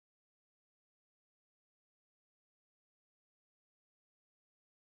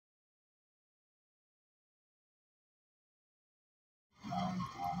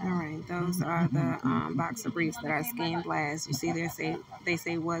Alright, those are the box of briefs that I scanned last. You see they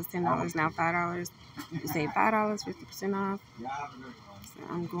say was $10, now $5. You say $5, 50% off. So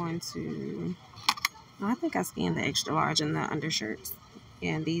I'm going to, I think I scanned the extra large and the undershirts.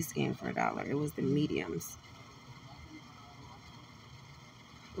 Yeah, and these scanned for $1. It was the mediums.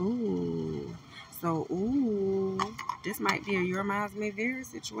 Ooh. So, this might be a Your Miles May Vary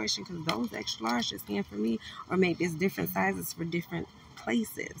situation because those extra large just scanned for me. Or maybe it's different sizes for different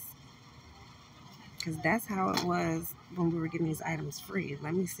places. Because that's how it was when we were getting these items free.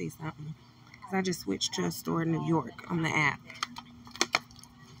 Let me see something. Because I just switched to a store in New York on the app.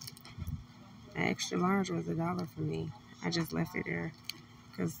 The extra large was $1 for me. I just left it there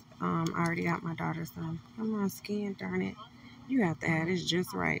because I already got my daughter some. Come on, scan, darn it. You have to have this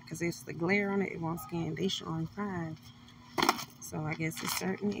just right because if the glare on it, it won't scan. They showing 5. So I guess it's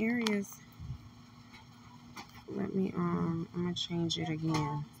certain areas. Let me, I'm going to change it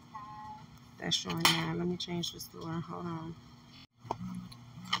again. That's showing 9. Let me change the store. Hold on.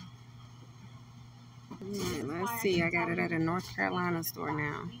 Right, let's see. I got it at a North Carolina store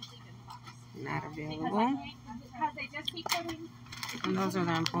now. Not available. And those are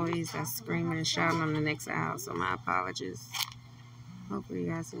the employees that's screaming and shouting on the next aisle, so my apologies. Hopefully you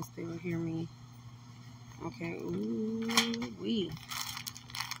guys can still hear me. Okay, ooh-wee.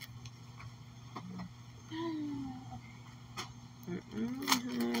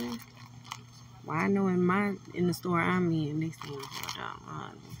 Well, I know in the store I'm in, they still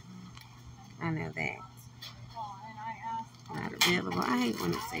I know that. Not available. I hate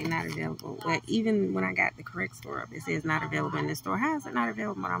when it say not available. But even when I got the correct store up, it says not available in this store. How is it not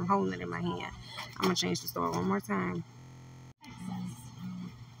available? But I'm holding it in my hand. I'm going to change the store one more time.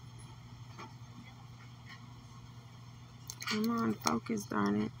 Come on, focus,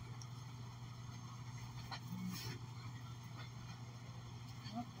 darn it.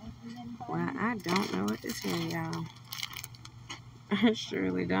 Well, I don't know what to tell y'all. I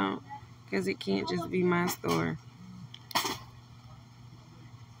surely don't. Because it can't just be my store.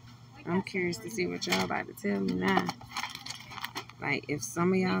 I'm curious to see what y'all about to tell me now. Like, if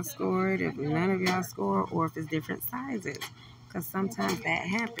some of y'all scored, if none of y'all score, or if it's different sizes. Because sometimes that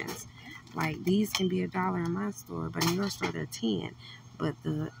happens. Like, these can be $1 in my store, but in your store they're 10. But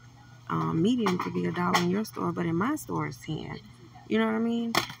the medium could be $1 in your store, but in my store it's 10. You know what I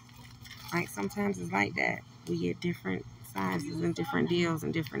mean? Like, sometimes it's like that. We get different sizes and different deals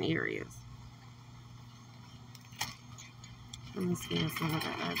in different areas. Let me scan some of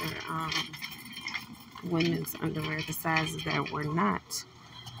the other women's underwear, the sizes that were not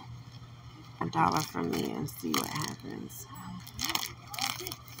 $1 from me, and see what happens.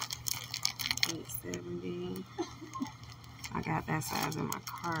 $8.70. I got that size in my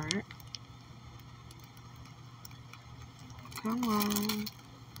cart. Come on.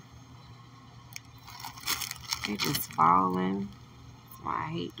 They just falling. That's why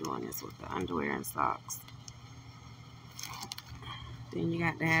I hate doing this with the underwear and socks. Then you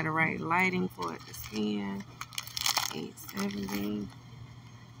got to have the right lighting for it to scan. $8.70.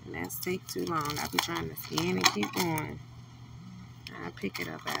 And that's take too long. I be trying to scan and keep going. I pick it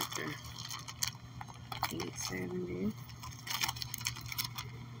up after. $8.70.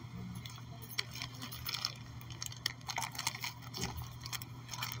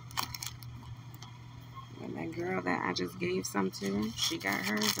 And that girl that I just gave some to, she got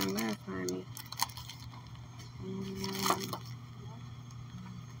hers and left, honey.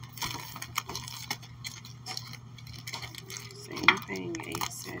 Same thing,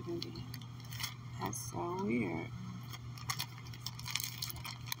 $8.70. That's so weird.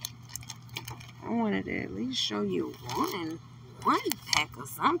 I wanted to at least show you one pack or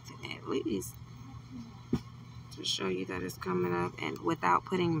something, at least, to show you that it's coming up and without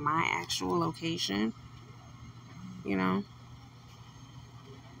putting my actual location, you know.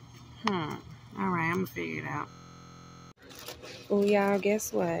 Alright, I'm gonna figure it out. Oh, y'all,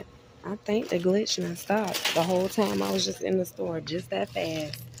 guess what? I think the glitch done stopped the whole time I was just in the store, just that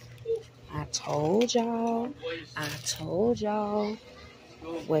fast. I told y'all.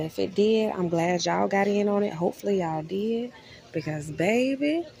 Well, if it did, I'm glad y'all got in on it. Hopefully y'all did. Because,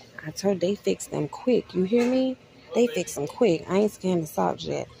 baby, I told they fixed them quick. You hear me? They fixed them quick. I ain't scanned the socks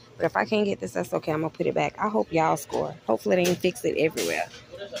yet. But if I can't get this, that's okay. I'm going to put it back. I hope y'all score. Hopefully they ain't fix it everywhere.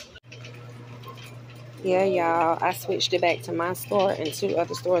 Yeah, y'all. I switched it back to my store and 2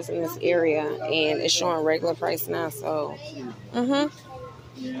 other stores in this area. And it's showing regular price now. So, I'm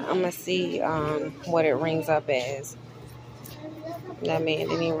going to see what it rings up as. That man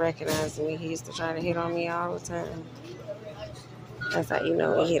didn't even recognize me. He used to try to hit on me all the time. That's how you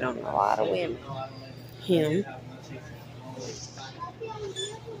know he hit on a lot of women. Him.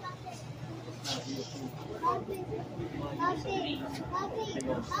 I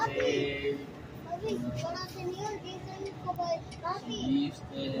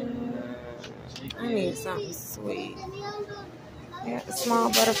need something sweet. I got the small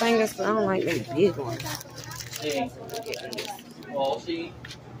Butterfingers, but I don't like the big ones.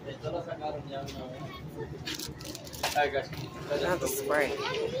 Another spray.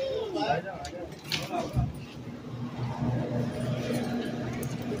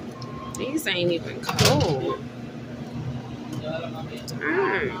 These ain't even cold.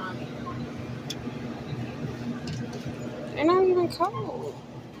 They're not even cold.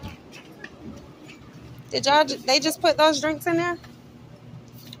 Did y'all? They just put those drinks in there?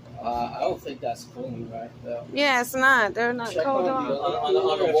 I don't think that's clean, right? Yeah, it's not. They're not cold. On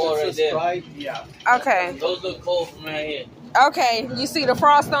the wall right there. Right? Yeah. Okay. Those look cold from right here. Okay. You see the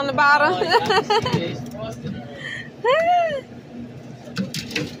frost on the bottom?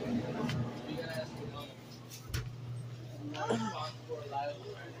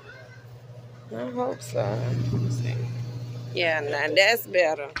 I hope so. Let's see. Yeah, now that's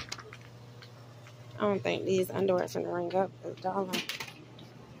better. I don't think these underwear finna ring up $1.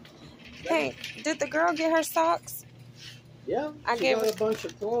 Hey, did the girl get her socks? Yeah, I gave her a bunch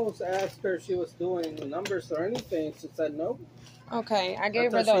of clothes. I asked her if she was doing the numbers or anything. She said no. Okay, I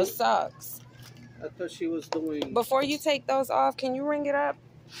gave her those socks. I thought she was doing... Before you take those off, can you ring it up?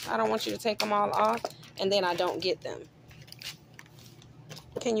 I don't want you to take them all off, and then I don't get them.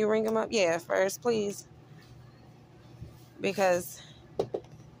 Can you ring them up? Yeah, first, please. Because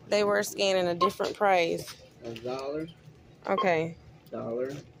they were scanning a different price. $1. Okay.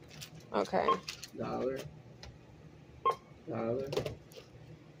 $1. Okay. $1.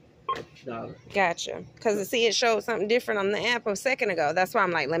 Gotcha. Because, see, it showed something different on the app a second ago. That's why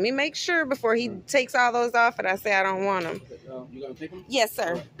I'm like, let me make sure before he takes all those off and I say I don't want them. You going to take them? Yes,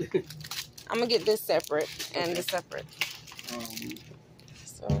 sir. I'm going to get this separate and this separate.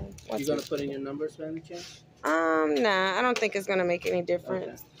 So, you going to put in your numbers, by any chance? Nah, I don't think it's going to make any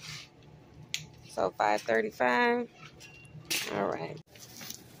difference. Okay. So, $5.35. All right.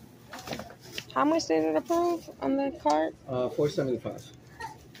 How much did it approve on the card? $4.75.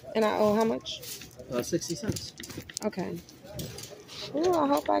 And I owe how much? 60 cents. Okay. Ooh, I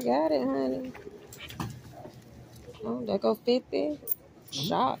hope I got it, honey. Oh, there go 50.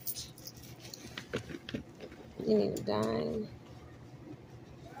 Shocked. You need a dime.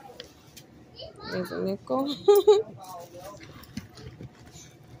 There's a nickel.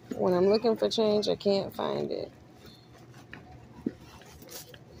 When I'm looking for change, I can't find it.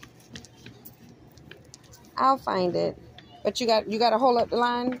 I'll find it. But you got to hold up the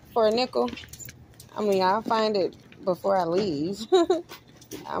line for a nickel. I mean, I'll find it before I leave.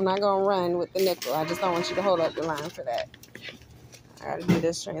 I'm not going to run with the nickel. I just don't want you to hold up the line for that. I got to do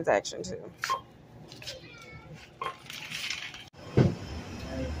this transaction too.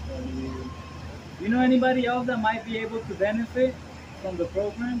 You know anybody else that might be able to benefit from the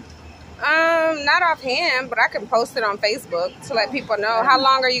program? Not offhand, but I can post it on Facebook to let people know. How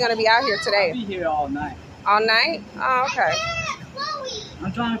long are you going to be out here today? I'll be here all night. All night? Oh, okay.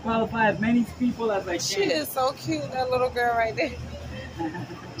 I'm trying to qualify as many people as I can. She is so cute, that little girl right there.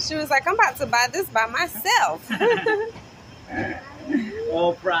 She was like, I'm about to buy this by myself.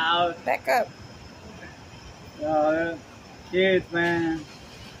 Oh, proud. Back up. Kids, man.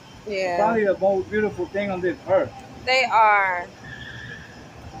 Yeah. Probably the most beautiful thing on this earth. They are.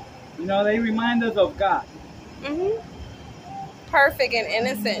 You know, they remind us of God. Mm-hmm. Perfect and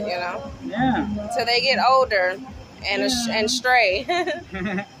innocent, you know. Yeah. Till they get older and stray.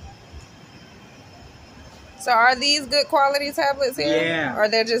 So are these good quality tablets here? Yeah. Or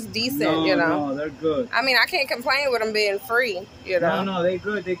they're just decent, you know? No, they're good. I mean, I can't complain with them being free, you know? No, they're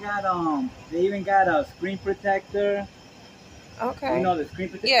good. They got they even got a screen protector. Okay. You know the screen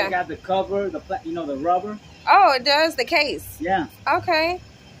protector. Yeah. They got the cover, the rubber. Oh, it does, the case. Yeah. Okay.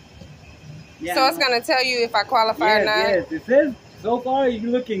 Yeah. So it's gonna tell you if I qualify or not. Yes, it says so far you're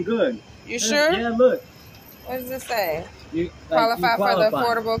looking good. You sure? Yeah, look. What does it say? Qualify for the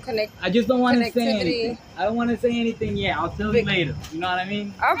affordable connectivity. I just don't want to say anything. I don't want to say anything yet. I'll tell you later. You know what I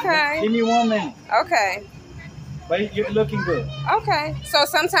mean? Okay. Give me 1 minute. Okay. But you're looking good. Okay. So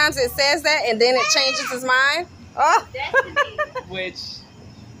sometimes it says that and then it changes its mind? Oh. Which?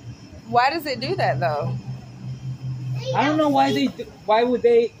 Why does it do that though? I don't know why why would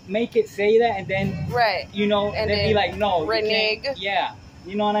they make it say that and then you know and then be like no renege. Yeah,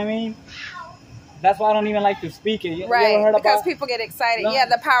 you know what I mean. That's why I don't even like to speak it. You ever heard because people get excited. No, yeah,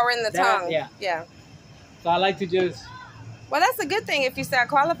 the power in the tongue. Yeah. So I like to just. Well, that's a good thing. If you say I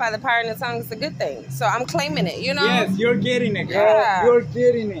qualify, the power in the tongue is a good thing. So I'm claiming it. You know. Yes, you're getting it, girl. Yeah. You're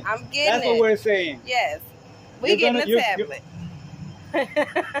getting it. I'm getting it. That's what we're saying. Yes. We getting a tablet.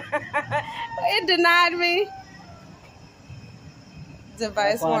 It denied me.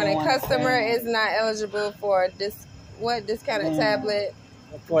 Device warning. Customer is not eligible for discounted tablet.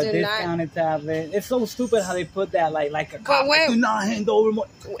 For a discounted tablet. It's so stupid how they put that like a cop. Do not hand over more.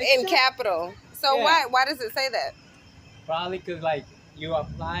 In capital. So why does it say that? Probably because like you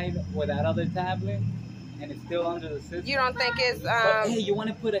applied with that other tablet and it's still under the system. You don't think it's hey, you want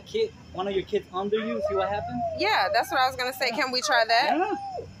to put one of your kids under you, see what happens? Yeah, that's what I was gonna say. Can we try that?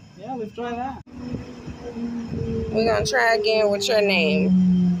 Yeah, let's try that. We're gonna try again with your name.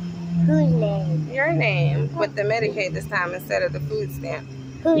 Whose name? Your name with the Medicaid this time instead of the food stamp.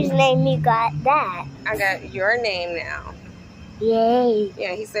 Whose name you got that? I got your name now. Yay.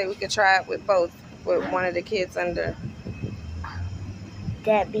 Yeah, he said we could try it with both, with one of the kids under.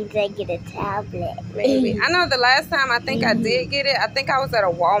 That means I get a tablet. Maybe. I know the last time I think I did get it, I think I was at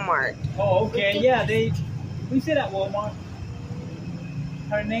a Walmart. Oh, okay. Yeah, we sit at Walmart.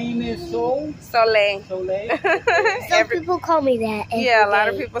 Her name is Soleil. Soleil. Some people call me that. Yeah, a lot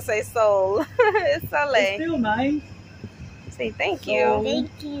of people say Soul. It's Soleil. It's still nice. Say thank you.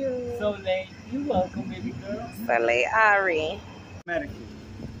 Thank you. Soleil, you're welcome, baby girl. Soleil Ari. Medicaid.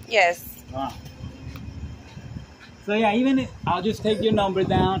 Yes. Wow. So yeah, I'll just take your number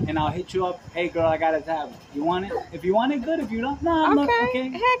down and I'll hit you up. Hey girl, I got a tablet. You want it? If you want it, good. If you don't, no, I'm not. Okay.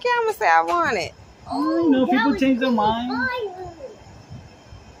 Heck yeah, I'm gonna say I want it. Oh, you know, people change their mind.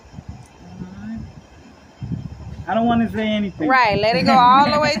 I don't want to say anything. Right, let it go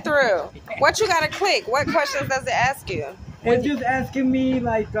all the way through. What you gotta click? What questions does it ask you? It's just asking me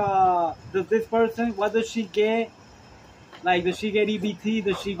like, does this person, what does she get? Like, does she get EBT?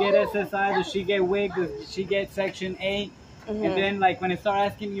 Does she get SSI? Does she get WIC? Does she get Section 8? And then, like, when it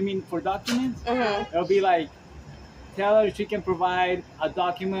starts asking, you mean for documents? It'll be like, tell her she can provide a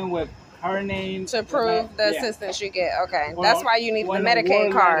document with her name. To prove the assistance you get. Okay. That's why you need the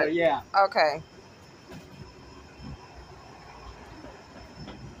Medicaid card. Letter, yeah. Okay.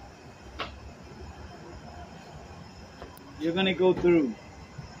 You're going to go through.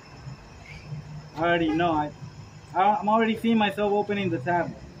 I already know. I'm already seeing myself opening the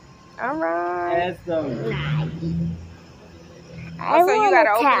tablet. All right. So you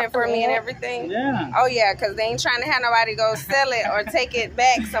gotta open it for me and everything? Yeah. Oh yeah, because they ain't trying to have nobody go sell it or take it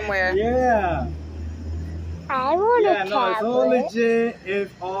back somewhere. Yeah. I want a tablet. No, it's all legit.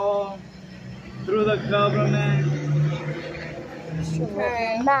 It's all through the government.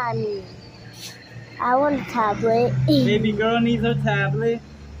 Okay. Mommy, I want a tablet. Baby girl needs her tablet.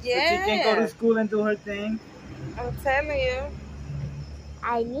 Yeah. So she can go to school and do her thing. I'm telling you.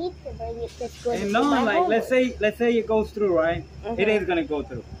 I need to bring it to school. And no, like let's say it goes through, right? It is gonna go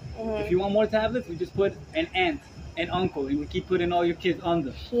through. If you want more tablets, we just put an aunt and uncle, and we keep putting all your kids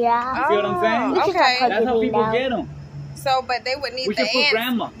under. Yeah. You see what I'm saying? Okay. That's how people get them. So, but they would need we should put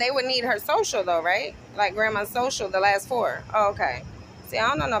grandma. They would need her social though, right? Like grandma's social, the last 4. Oh, okay. See, I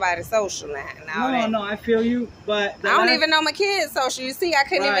don't know nobody's social now. No, I feel you, but I don't even know my kid's social. You see, I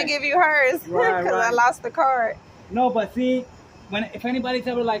couldn't even give you hers because I lost the card. No, but see, if anybody's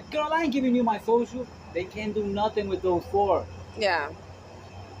ever like, girl, I ain't giving you my social, they can't do nothing with those 4. Yeah.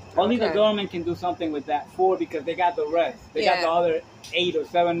 Only the government can do something with that 4 because they got the rest. They got the other 8 or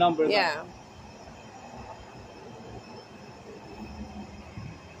 7 numbers. Yeah.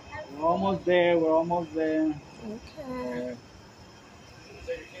 We're almost there. We're almost there. Okay. Is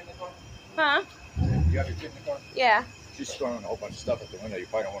that your kid in the car? Huh? You have your kid in the car? Yeah. She's throwing a whole bunch of stuff at the window. You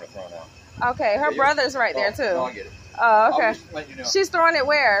probably don't want to throw it out. Okay, her brother's right there too. No, I get it. Oh, okay. I'll just let you know. She's throwing it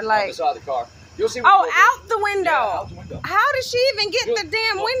where? Like on the side of the car. You'll see. Out the window. Yeah, out the window. How did she even get the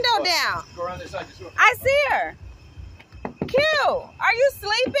damn window down? Go around this side. I see her. Q, are you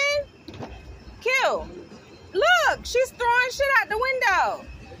sleeping? Q, look, she's throwing shit out the window.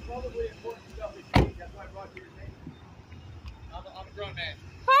 It's probably important stuff. That's why I brought you your name. I'm a grown man.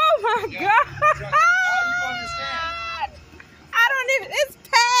 Oh my God. Now you understand. I don't even, it's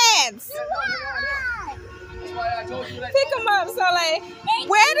pads. That's why I told you that. Pick them up, Soleil.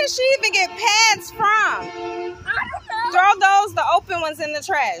 Where did she even get pads from? I don't know. Throw those, the open ones, in the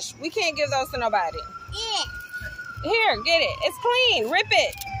trash. We can't give those to nobody. Yeah. Here, get it. It's clean. Rip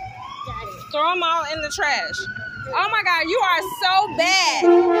it. Throw them all in the trash. Oh my God, you are so bad.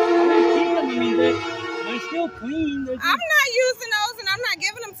 I mean, they're still clean. I'm not using those and I'm not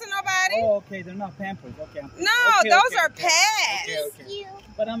giving them to nobody. Oh, okay. They're not Pampers. Okay. No, those are pads. Okay.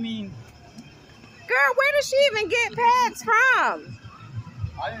 But I mean, girl, where did she even get pads from?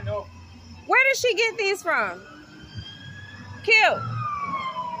 I didn't know. Where did she get these from? Q,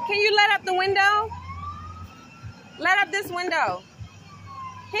 can you let up the window? Let up this window.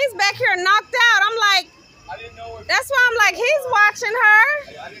 He's back here knocked out. I'm like, I didn't know if That's why I'm like, he's watching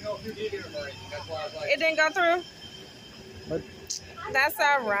her. I didn't know if you did it or anything. That's why I was like, It didn't go through? But That's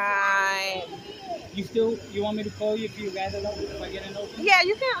all right. you want me to call you if you guys are open, if I get an open? Yeah,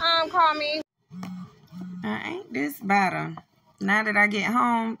 you can call me. Ain't this better? Now that I get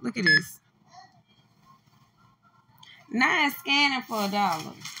home, look at this. Now it's scanning for $1.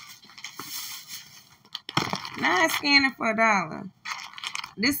 Now it's scanning for $1.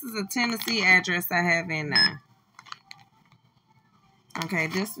 This is a Tennessee address I have in now. Okay,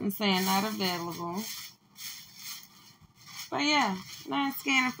 this one's saying not available. But yeah, now it's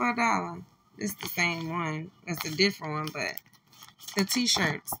scanning for $1. It's the same one. It's a different one, but the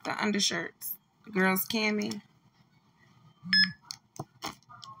t-shirts, the undershirts, the girls' cami,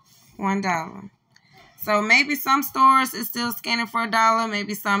 $1. So maybe some stores is still scanning for $1,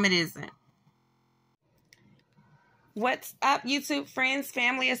 maybe some it isn't. What's up, YouTube friends,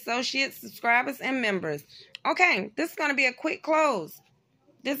 family, associates, subscribers, and members? Okay, this is going to be a quick close.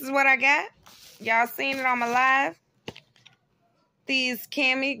 This is what I got. Y'all seen it on my live. These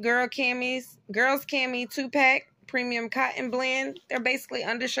girls cami 2-pack premium cotton blend. They're basically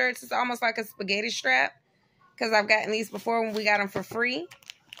undershirts. It's almost like a spaghetti strap because I've gotten these before when we got them for free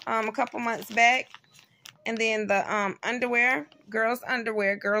a couple months back. And then the underwear,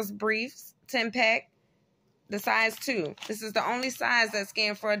 girls briefs, 10-pack, the size 2. This is the only size that's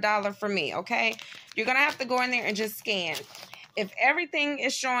scanned for $1 for me, okay? You're going to have to go in there and just scan. If everything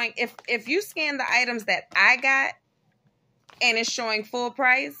is showing, if you scan the items that I got and it's showing full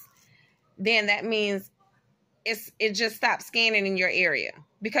price, then that means it just stopped scanning in your area.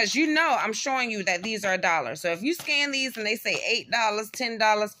 Because you know I'm showing you that these are $1. So if you scan these and they say $8, $10,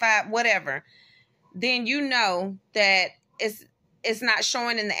 $5, whatever, then you know that it's not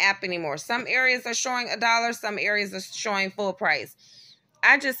showing in the app anymore. Some areas are showing $1, some areas are showing full price.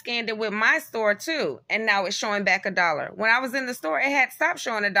 I just scanned it with my store too, and now it's showing back $1. When I was in the store, it had stopped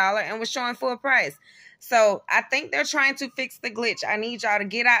showing $1 and was showing full price. So I think they're trying to fix the glitch. I need y'all to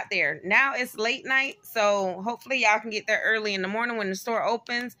get out there. Now it's late night, so hopefully y'all can get there early in the morning when the store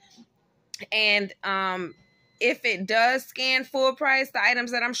opens. And if it does scan full price, the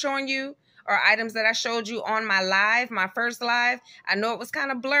items that I'm showing you, or items that I showed you on my live, my first live, I know it was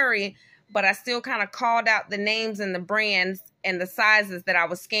kind of blurry, but I still kind of called out the names and the brands and the sizes that I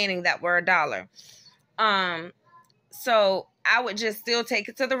was scanning that were $1. So I would just still take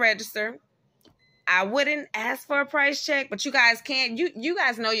it to the register. I wouldn't ask for a price check, but you guys can. You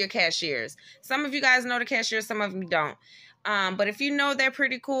guys know your cashiers. Some of you guys know the cashiers, some of them don't. But if you know they're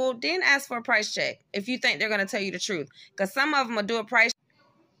pretty cool, then ask for a price check if you think they're going to tell you the truth. Because some of them will do a price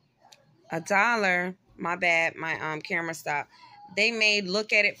 $1. My bad, my camera stopped. They may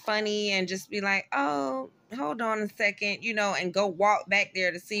look at it funny and just be like, oh, hold on a second, you know, and go walk back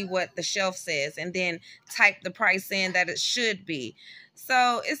there to see what the shelf says and then type the price in that it should be.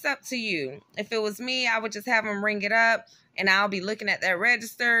 So it's up to you. If it was me, I would just have them ring it up and I'll be looking at that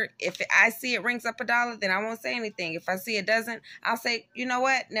register. If I see it rings up $1, then I won't say anything. If I see it doesn't, I'll say, you know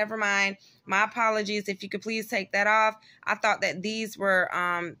what? Never mind. My apologies. If you could please take that off. I thought that these were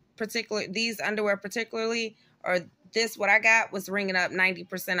these underwear particularly, or this what I got was ringing up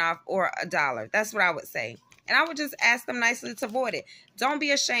 90% off or $1. That's what I would say. And I would just ask them nicely to avoid it. Don't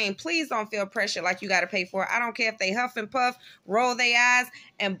be ashamed. Please don't feel pressure like you got to pay for it. I don't care if they huff and puff, roll their eyes,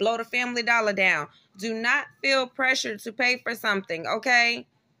 and blow the Family Dollar down. Do not feel pressure to pay for something, okay?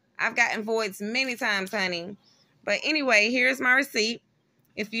 I've gotten voids many times, honey. But anyway, here's my receipt.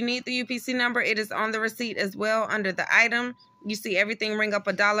 If you need the UPC number, it is on the receipt as well under the item. You see everything ring up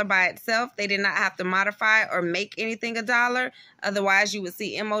 $1 by itself. They did not have to modify or make anything $1. Otherwise, you would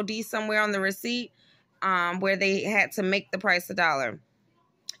see MOD somewhere on the receipt where they had to make the price $1.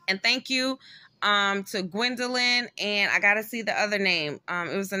 And thank you to Gwendolyn, and I got to see the other name.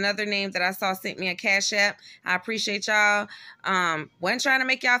 It was another name that I saw sent me a Cash App. I appreciate y'all. Wasn't trying to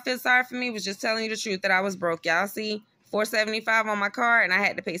make y'all feel sorry for me. Was just telling you the truth that I was broke. Y'all see $4.75 on my card, and I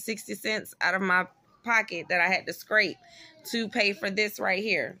had to pay 60 cents out of my pocket that I had to scrape to pay for this right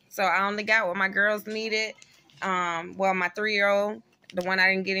here. So I only got what my girls needed. Well, my 3-year-old, the one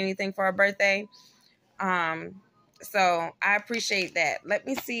I didn't get anything for her birthday. So I appreciate that. Let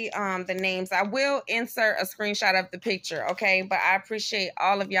me see the names. I will insert a screenshot of the picture, okay? But I appreciate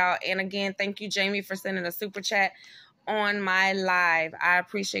all of y'all. And again, thank you, Jamie, for sending a super chat on my live. I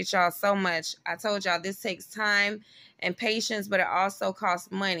appreciate y'all so much. I told y'all this takes time and patience, but it also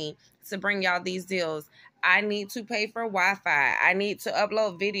costs money to bring y'all these deals. I need to pay for Wi-Fi. I need to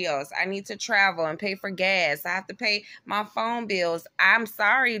upload videos. I need to travel and pay for gas. I have to pay my phone bills. I'm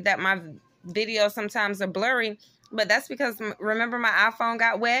sorry that my videos sometimes are blurry, but that's because, remember, my iPhone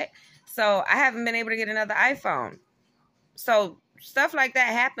got wet. So I haven't been able to get another iPhone. So stuff like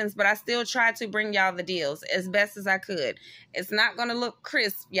that happens, but I still try to bring y'all the deals as best as I could. It's not going to look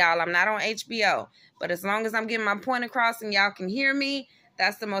crisp, y'all. I'm not on HBO. But as long as I'm getting my point across and y'all can hear me,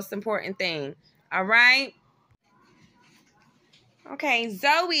 that's the most important thing. All right? Okay,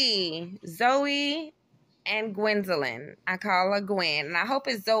 Zoe and Gwendolyn. I call her Gwen. And I hope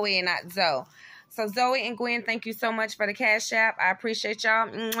it's Zoe and not Zoe. So Zoe and Gwen, thank you so much for the Cash App. I appreciate y'all.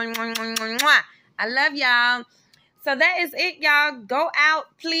 I love y'all. So that is it, y'all. Go out,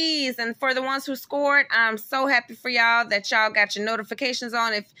 please. And for the ones who scored, I'm so happy for y'all that y'all got your notifications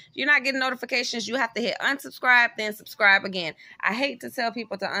on. If you're not getting notifications, you have to hit unsubscribe, then subscribe again. I hate to tell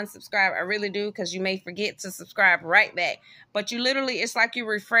people to unsubscribe. I really do, because you may forget to subscribe right back. But you literally, it's like you're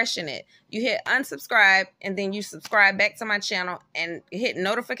refreshing it. You hit unsubscribe, and then you subscribe back to my channel and hit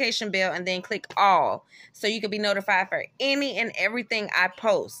notification bell, and then click all. So you can be notified for any and everything I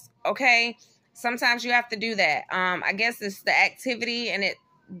post, okay? Sometimes you have to do that. I guess it's the activity, and it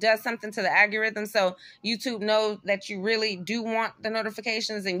does something to the algorithm. So YouTube knows that you really do want the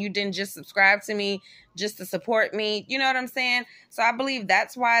notifications, and you didn't just subscribe to me just to support me. You know what I'm saying? So I believe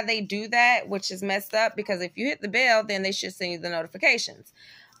that's why they do that, which is messed up, because if you hit the bell, then they should send you the notifications.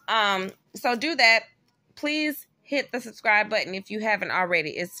 So do that. Please hit the subscribe button if you haven't already.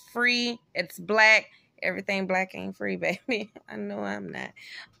 It's free. It's black. Everything black ain't free, baby. I know I'm not.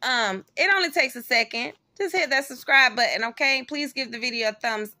 It only takes a second. Just hit that subscribe button, okay? Please give the video a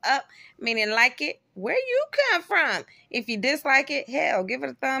thumbs up, meaning like it where you come from. If you dislike it, hell, give it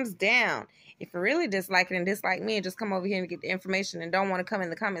a thumbs down. If you really dislike it and dislike me and just come over here and get the information and don't want to come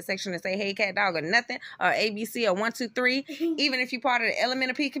in the comment section and say, hey, cat dog, or nothing, or ABC, or 1, 2, 3, even if you're part of the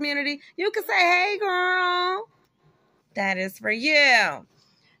Element P community, you can say, hey, girl. That is for you.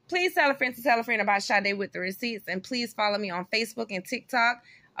 Please tell a friend to tell a friend about Sade with the receipts. And please follow me on Facebook and TikTok.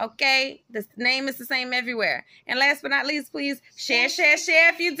 Okay? The name is the same everywhere. And last but not least, please share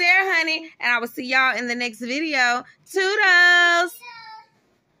if you dare, honey. And I will see y'all in the next video. Toodles!